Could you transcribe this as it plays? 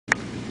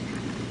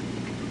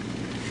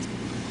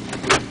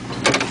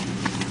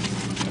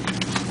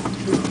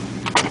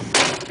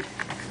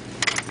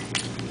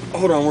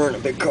hold on, we're in a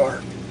big car.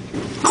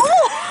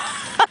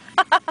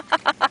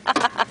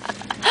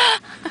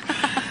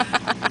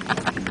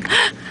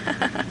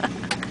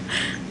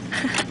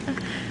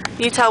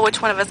 You tell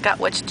which one of us got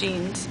which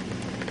jeans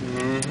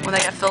when they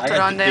got filtered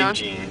on down.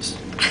 Big jeans.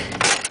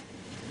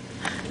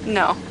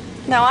 No,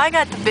 I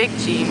got the big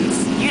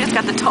jeans. You just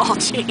got the tall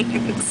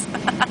jeans.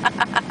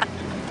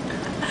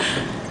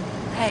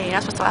 Hey, you're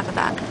not supposed to laugh at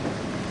that.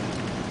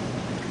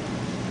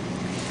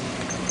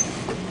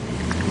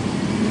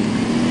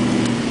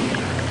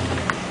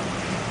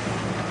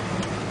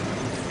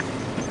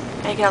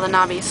 Hey, get all the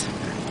knobbies.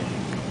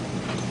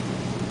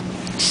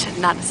 Should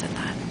not have said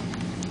that.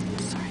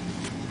 Sorry.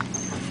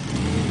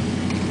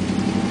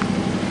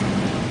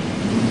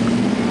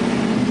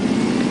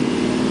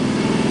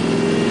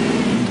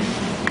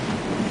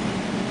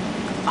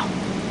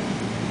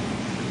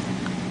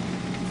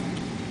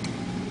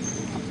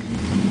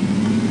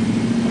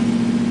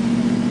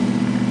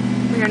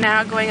 We are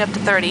now going up to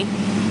 30.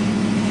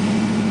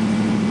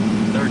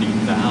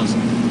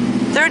 30,000.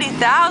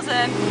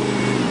 30,000?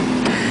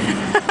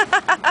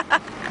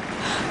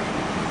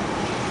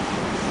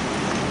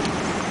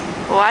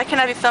 Why can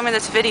I be filming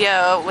this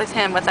video with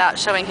him without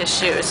showing his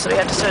shoes? So we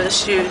have to show the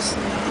shoes.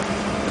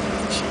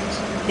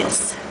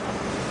 Yes.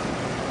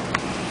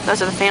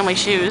 Those are the family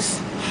shoes.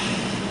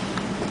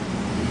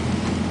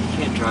 You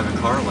can't drive a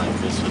car like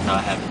this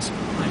without having some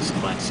nice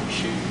classic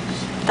shoes.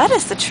 That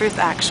is the truth,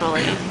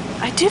 actually.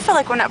 I do feel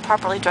like we're not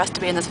properly dressed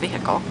to be in this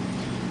vehicle.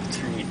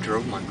 Turn, you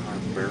drove my car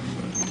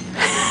barefoot.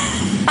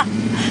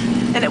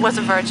 And it was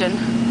a Virgin.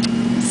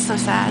 So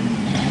sad.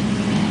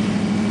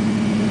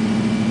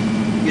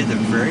 You're the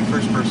very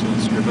first person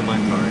that's driven my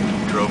car and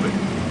you drove it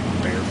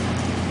barefoot.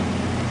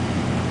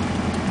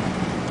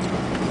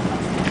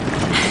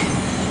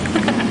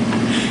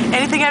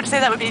 Anything I have to say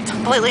that would be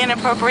completely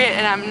inappropriate,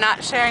 and I'm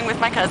not sharing with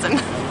my cousin.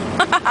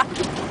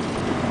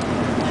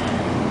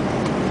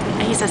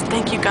 And he says,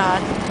 "Thank you,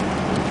 God."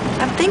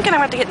 I'm thinking I'm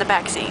going to get in the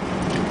back seat.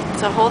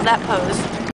 So hold that pose.